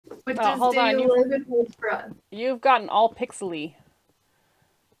What does Hold day on. 11 hold for us? You've gotten all pixely.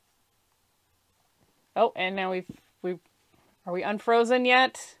 Oh, and now we've are we unfrozen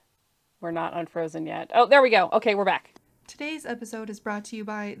yet? We're not unfrozen yet. Oh, there we go. Okay, we're back. Today's episode is brought to you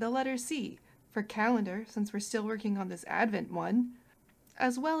by the letter C for calendar, since we're still working on this Advent one,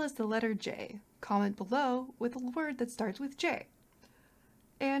 as well as the letter J. Comment below with a word that starts with J.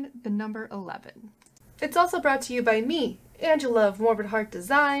 And the number 11. It's also brought to you by me, Angela of Morbid Heart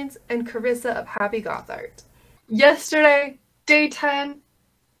Designs, and Carissa of Happy Goth Art. Yesterday, day 10,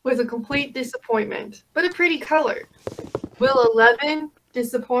 was a complete disappointment, but a pretty color. Will 11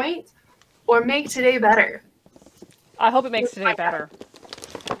 disappoint or make today better? I hope it makes today better.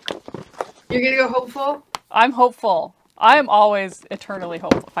 You're gonna go hopeful? I'm hopeful. I am always eternally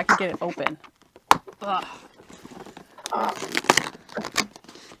hopeful. If I can get it open. Ugh.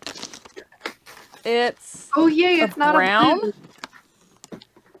 It's Oh yay, it's not brown. a blue.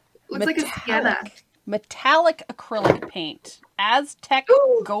 Looks like a sienna. Metallic acrylic paint. Aztec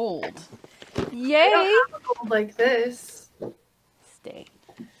Ooh. gold. I Yay! don't have a gold like this. Stay.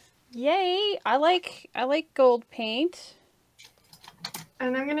 Yay! I like gold paint.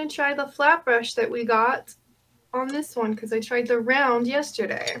 And I'm gonna try the flat brush that we got on this one because I tried the round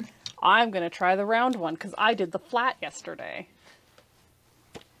yesterday. I'm gonna try the round one because I did the flat yesterday.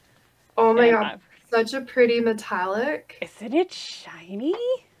 Oh my god, such a pretty metallic. Isn't it shiny?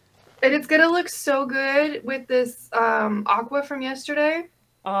 And it's gonna look so good with this aqua from yesterday.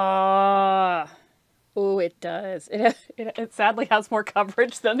 Oh, it does. It sadly has more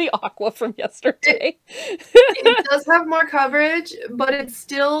coverage than the aqua from yesterday. It does have more coverage, but it's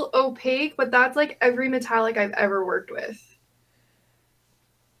still opaque, but that's like every metallic I've ever worked with.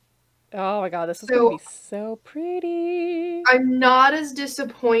 Oh my god, this is going to be so pretty. I'm not as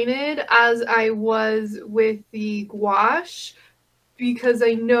disappointed as I was with the gouache because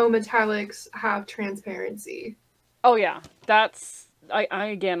I know metallics have transparency. Oh yeah, that's...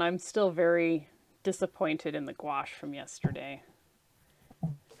 Again, I'm still very disappointed in the gouache from yesterday.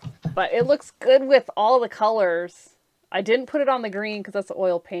 But it looks good with all the colors. I didn't put it on the green because that's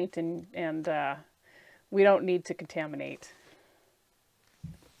oil paint and we don't need to contaminate.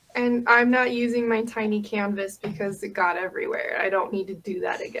 And I'm not using my tiny canvas because it got everywhere. I don't need to do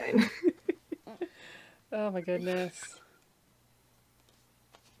that again. Oh my goodness.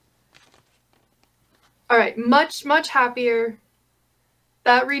 All right, much, much happier.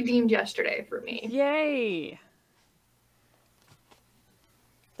 That redeemed yesterday for me. Yay!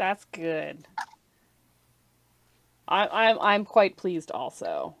 That's good. I'm quite pleased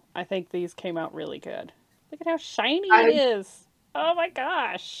also. I think these came out really good. Look at how shiny it is. Oh my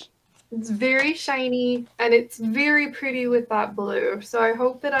gosh. It's very shiny and it's very pretty with that blue. So I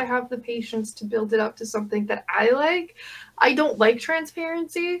hope that I have the patience to build it up to something that I like. I don't like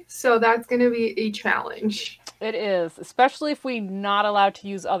transparency, so that's going to be a challenge. It is, especially if we're not allowed to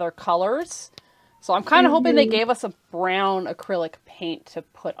use other colors. So I'm kind of hoping they gave us a brown acrylic paint to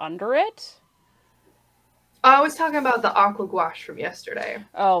put under it. I was talking about the aqua gouache from yesterday.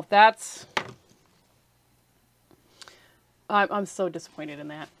 Oh, that's... I'm so disappointed in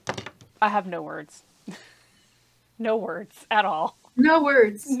that. I have no words. No words at all. No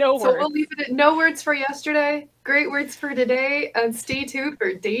words. No words. So we'll leave it at no words for yesterday, great words for today, and stay tuned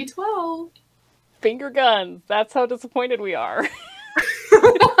for day 12. Finger guns. That's how disappointed we are.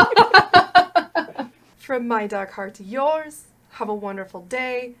 From my dark heart to yours, have a wonderful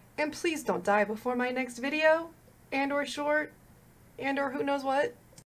day, and please don't die before my next video, and or short, and or who knows what.